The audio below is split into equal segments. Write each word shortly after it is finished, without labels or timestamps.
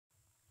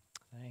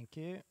Thank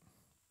you.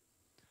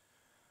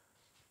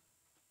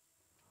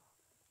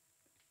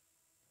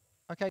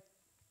 Okay,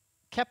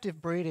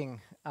 captive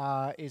breeding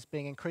is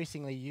being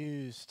increasingly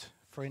used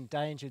for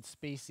endangered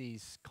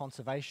species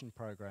conservation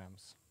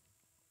programs.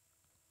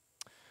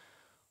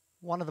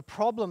 One of the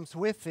problems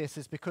with this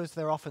is because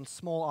they're often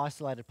small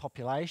isolated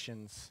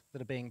populations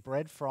that are being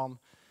bred from,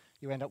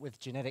 you end up with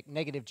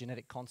negative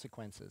genetic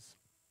consequences.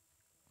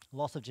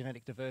 Loss of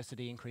genetic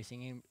diversity,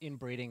 increasing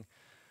inbreeding,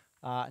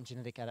 and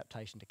genetic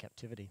adaptation to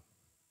captivity.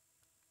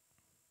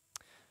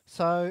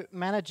 So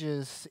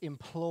managers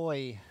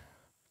employ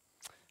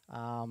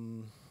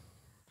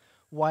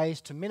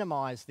ways to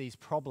minimize these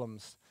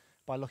problems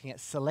by looking at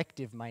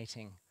selective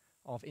mating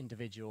of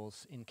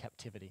individuals in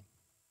captivity.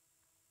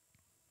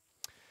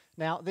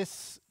 Now,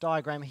 this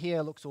diagram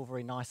here looks all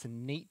very nice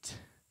and neat.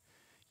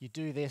 You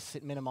do this,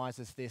 it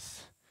minimizes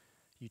this,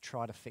 you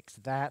try to fix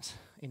that.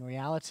 In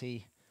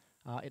reality,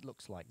 it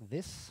looks like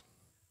this.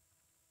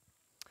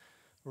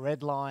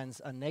 Red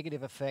lines are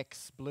negative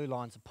effects, blue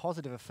lines are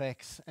positive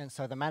effects, and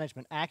so the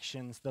management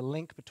actions, the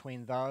link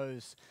between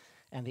those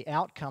and the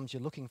outcomes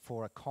you're looking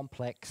for are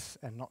complex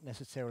and not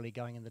necessarily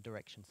going in the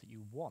directions that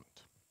you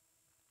want.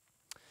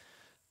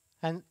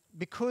 And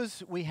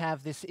because we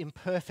have this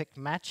imperfect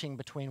matching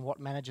between what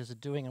managers are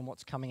doing and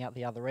what's coming out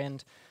the other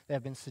end, there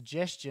have been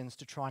suggestions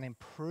to try and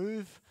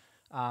improve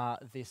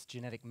this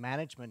genetic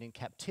management in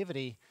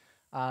captivity,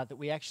 that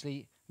we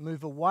actually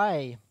move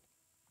away,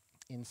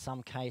 in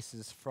some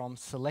cases, from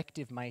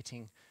selective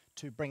mating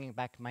to bringing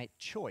back mate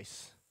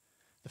choice.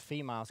 The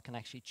females can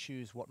actually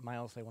choose what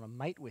males they want to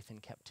mate with in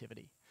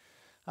captivity.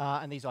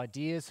 And these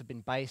ideas have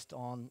been based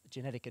on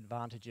genetic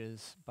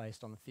advantages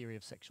based on the theory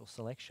of sexual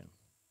selection.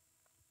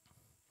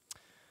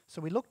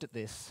 So we looked at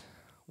this.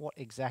 What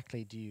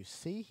exactly do you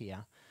see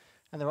here?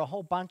 And there are a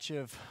whole bunch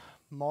of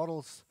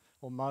models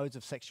or modes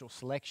of sexual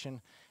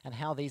selection, and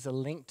how these are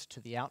linked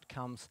to the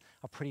outcomes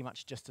are pretty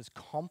much just as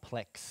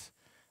complex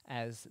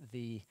as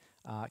the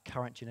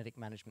current genetic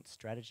management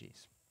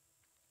strategies.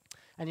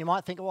 And you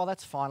might think, well,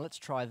 that's fine, let's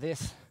try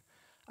this.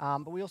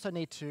 But we also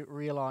need to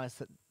realize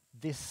that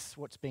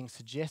what's being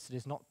suggested,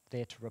 is not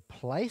there to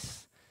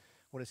replace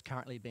what is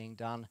currently being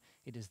done.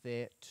 It is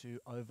there to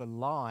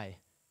overlie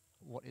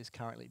what is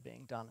currently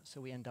being done.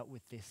 So we end up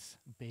with this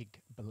big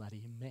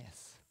bloody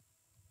mess.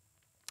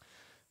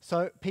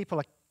 So people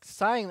are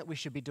saying that we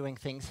should be doing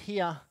things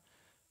here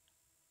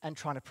and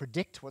trying to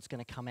predict what's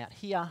going to come out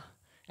here.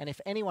 And if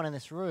anyone in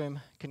this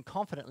room can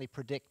confidently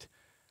predict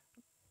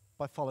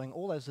by following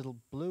all those little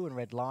blue and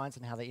red lines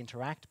and how they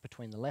interact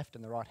between the left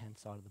and the right-hand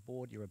side of the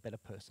board, you're a better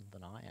person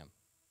than I am.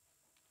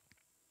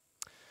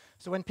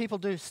 So when people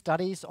do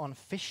studies on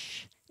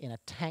fish in a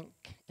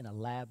tank, in a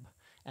lab,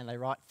 and they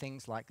write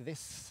things like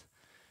this: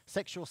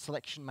 sexual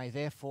selection may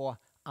therefore,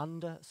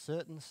 under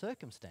certain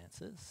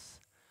circumstances,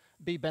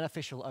 be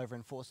beneficial over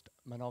enforced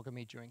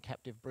monogamy during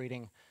captive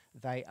breeding,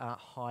 they are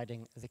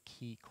hiding the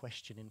key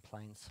question in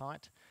plain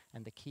sight.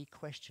 And the key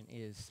question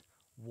is,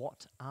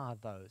 what are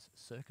those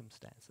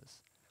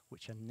circumstances,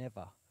 which are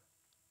never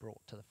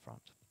brought to the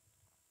front?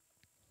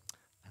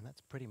 And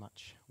that's pretty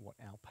much what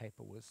our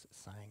paper was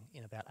saying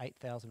in about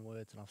 8,000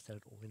 words, and I've said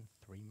it all in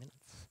 3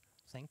 minutes.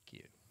 Thank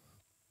you.